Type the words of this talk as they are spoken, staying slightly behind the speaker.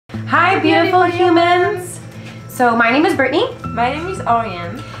Hi, beautiful humans! So my name is Brittany. My name is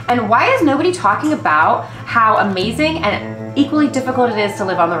Oriane. And why is nobody talking about how amazing and equally difficult it is to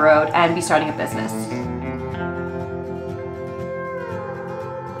live on the road and be starting a business?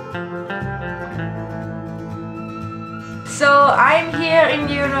 So I'm here in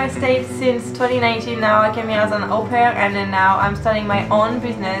the United States since 2019 now. I came here as an au pair and then now I'm starting my own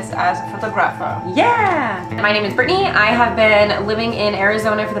business as a photographer. Yeah! My name is Brittany. I have been living in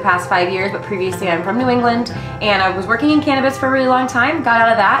Arizona for the past 5 years, but previously I'm from New England and I was working in cannabis for a really long time, got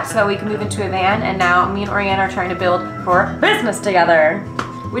out of that so that we could move into a van, and now me and Oriane are trying to build for business together.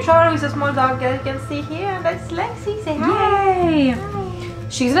 We travel with a small dog that you can see here, and that's Lexi. Say hi! Yay! Hi.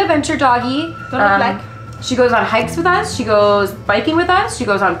 She's an adventure doggy. Don't look like. She goes on hikes with us, she goes biking with us, she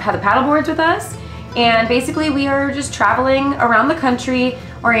goes on the paddle boards with us, and basically we are just traveling around the country.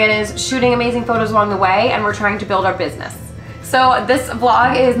 Oriane is shooting amazing photos along the way, and we're trying to build our business. So this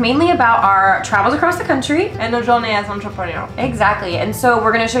vlog is mainly about our travels across the country. And our journey as entrepreneur. Exactly, and so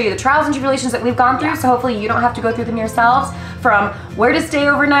we're going to show you the trials and tribulations that we've gone through, so hopefully you don't have to go through them yourselves, from where to stay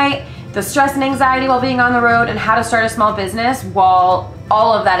overnight, the stress and anxiety while being on the road, and how to start a small business while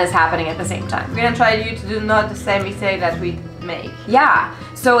all of that is happening at the same time. We're gonna try you to do not the same mistake that we make. Yeah,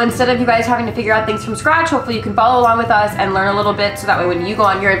 so instead of you guys having to figure out things from scratch, hopefully you can follow along with us and learn a little bit, so that way when you go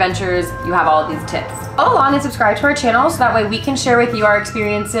on your adventures, you have all of these tips. Follow along and subscribe to our channel so that way we can share with you our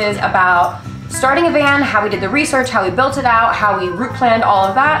experiences about starting a van, how we did the research, how we built it out, how we route planned all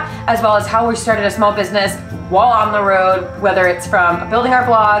of that, as well as how we started a small business while on the road, whether it's from building our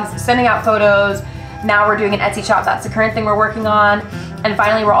blogs, sending out photos. Now we're doing an Etsy shop, that's the current thing we're working on. And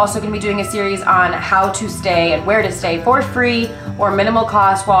finally, we're also going to be doing a series on how to stay and where to stay for free or minimal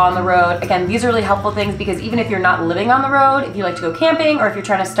cost while on the road. Again, these are really helpful things because even if you're not living on the road, if you like to go camping or if you're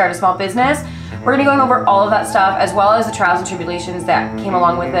trying to start a small business, we're going to be going over all of that stuff, as well as the trials and tribulations that came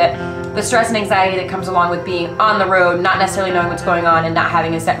along with it, the stress and anxiety that comes along with being on the road, not necessarily knowing what's going on and not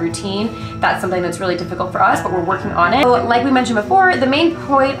having a set routine. That's something that's really difficult for us, but we're working on it. So like we mentioned before, the main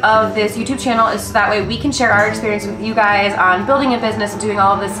point of this YouTube channel is so that way we can share our experience with you guys on building a business and doing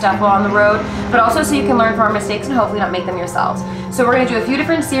all of this stuff while on the road, but also so you can learn from our mistakes and hopefully not make them yourselves. So we're going to do a few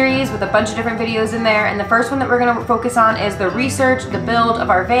different series with a bunch of different videos in there, and the first one that we're going to focus on is the research, the build of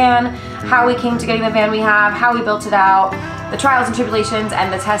our van, how we came to getting the van we have, how we built it out, the trials and tribulations,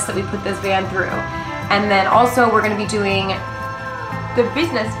 and the tests that we put this van through. And then also we're going to be doing the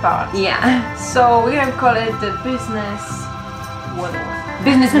business part. Yeah. So we're gonna call it the business 101.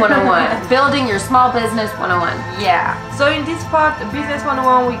 Business 101. Building your small business 101. Yeah. So in this part, the business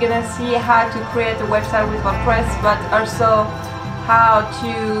 101, we're gonna see how to create a website with WordPress, but also how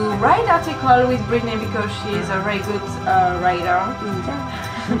to write article with Brittany because she's a very good writer.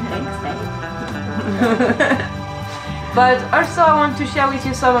 Thanks. But also I want to share with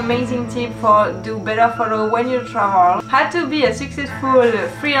you some amazing tips for do better follow when you travel. How to be a successful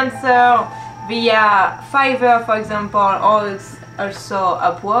freelancer via Fiverr, for example, or also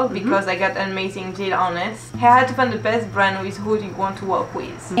Upwork, because I got an amazing deal on it. How to find the best brand with who you want to work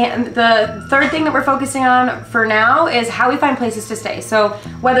with. And the third thing that we're focusing on for now is how we find places to stay. So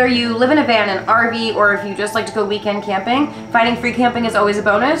whether you live in a van, an RV, or if you just like to go weekend camping, finding free camping is always a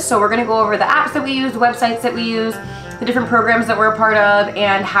bonus. So we're going to go over the apps that we use, the websites that we use, the different programs that we're a part of,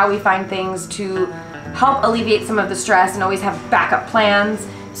 and how we find things to help alleviate some of the stress and always have backup plans.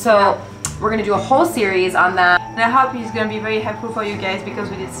 So we're going to do a whole series on that. And I hope it's going to be very helpful for you guys because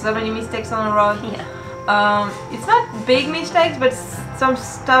we did so many mistakes on the road. Yeah. It's not big mistakes, but some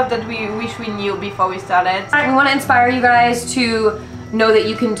stuff that we wish we knew before we started. We want to inspire you guys to know that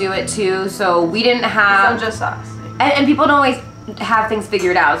you can do it too. So we didn't have... It's not just us. And people don't always have things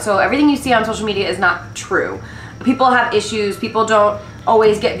figured out. So everything you see on social media is not true. People have issues. People don't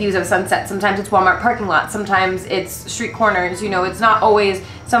always get views of sunset. Sometimes it's Walmart parking lots. Sometimes it's street corners. You know, it's not always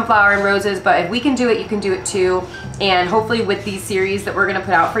sunflower and roses, but if we can do it, you can do it too. And hopefully with these series that we're going to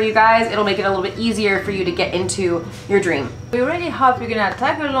put out for you guys, it'll make it a little bit easier for you to get into your dream. We really hope you're going to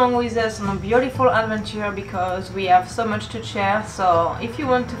tag along with us on a beautiful adventure because we have so much to share. So if you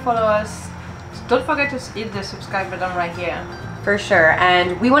want to follow us, don't forget to hit the subscribe button right here. For sure.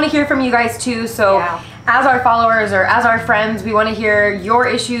 And we want to hear from you guys too. So as our followers or as our friends, we want to hear your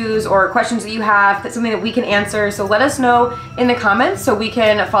issues or questions that you have. That's something that we can answer. So let us know in the comments so we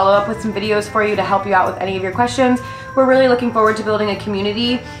can follow up with some videos for you to help you out with any of your questions. We're really looking forward to building a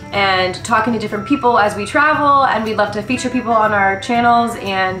community and talking to different people as we travel, and we'd love to feature people on our channels,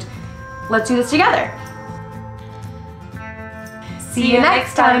 and let's do this together. See you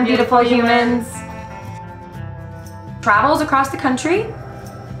next time, beautiful humans. Travels across the country